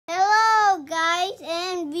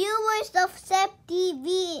viewers of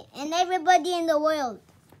SebTV and everybody in the world.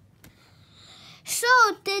 So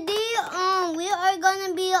today we are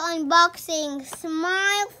gonna be unboxing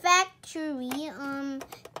Smile Factory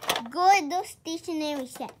good stationery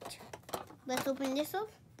set. Let's open this up.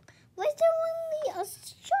 Why is there only a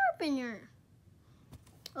sharpener?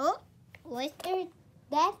 Oh, why is there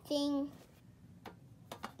that thing?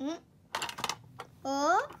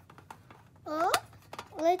 Oh,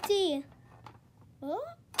 let's see.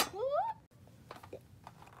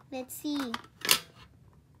 Let's see.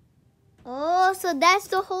 Oh, so that's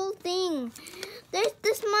the whole thing. There's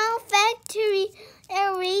the Smile Factory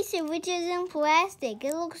eraser, which is in plastic.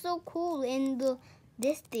 It looks so cool. And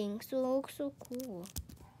this thing, so it looks so cool.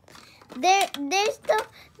 There's this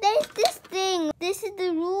thing. This is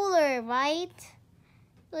the ruler, right?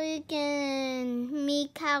 So you can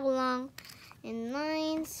make how long in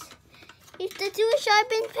lines. It's the two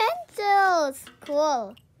sharpened pencils.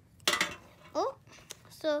 Cool. Oh,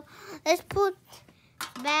 so let's put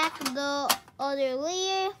back the other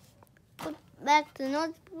layer. Put back the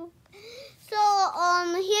notebook. So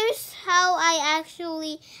here's how I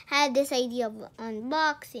actually had this idea of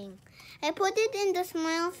unboxing. I put it in the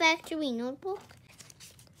Smile Factory notebook.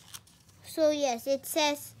 So yes, it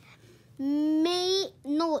says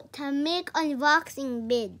note to make unboxing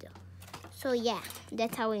bid. So yeah,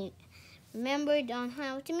 that's how I remembered on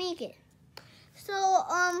how to make it. So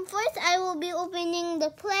first I will be opening the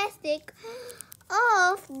plastic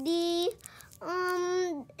of the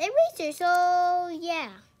eraser. So yeah.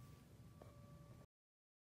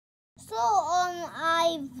 So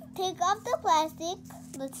I take off the plastic.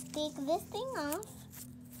 Let's take this thing off.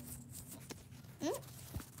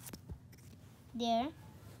 There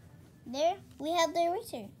we have the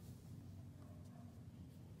eraser.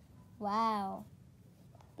 Wow,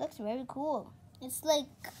 looks very cool. It's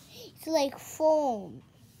like foam.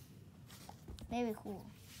 Very cool.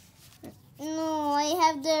 No, I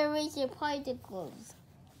have the eraser particles.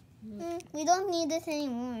 We don't need this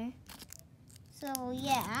anymore. So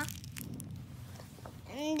yeah.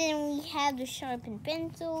 And then we have the sharpened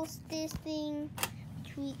pencils, this thing,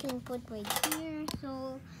 which we can put right here.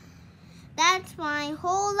 So that's my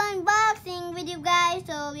whole unboxing video, guys.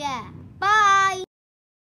 So yeah, bye.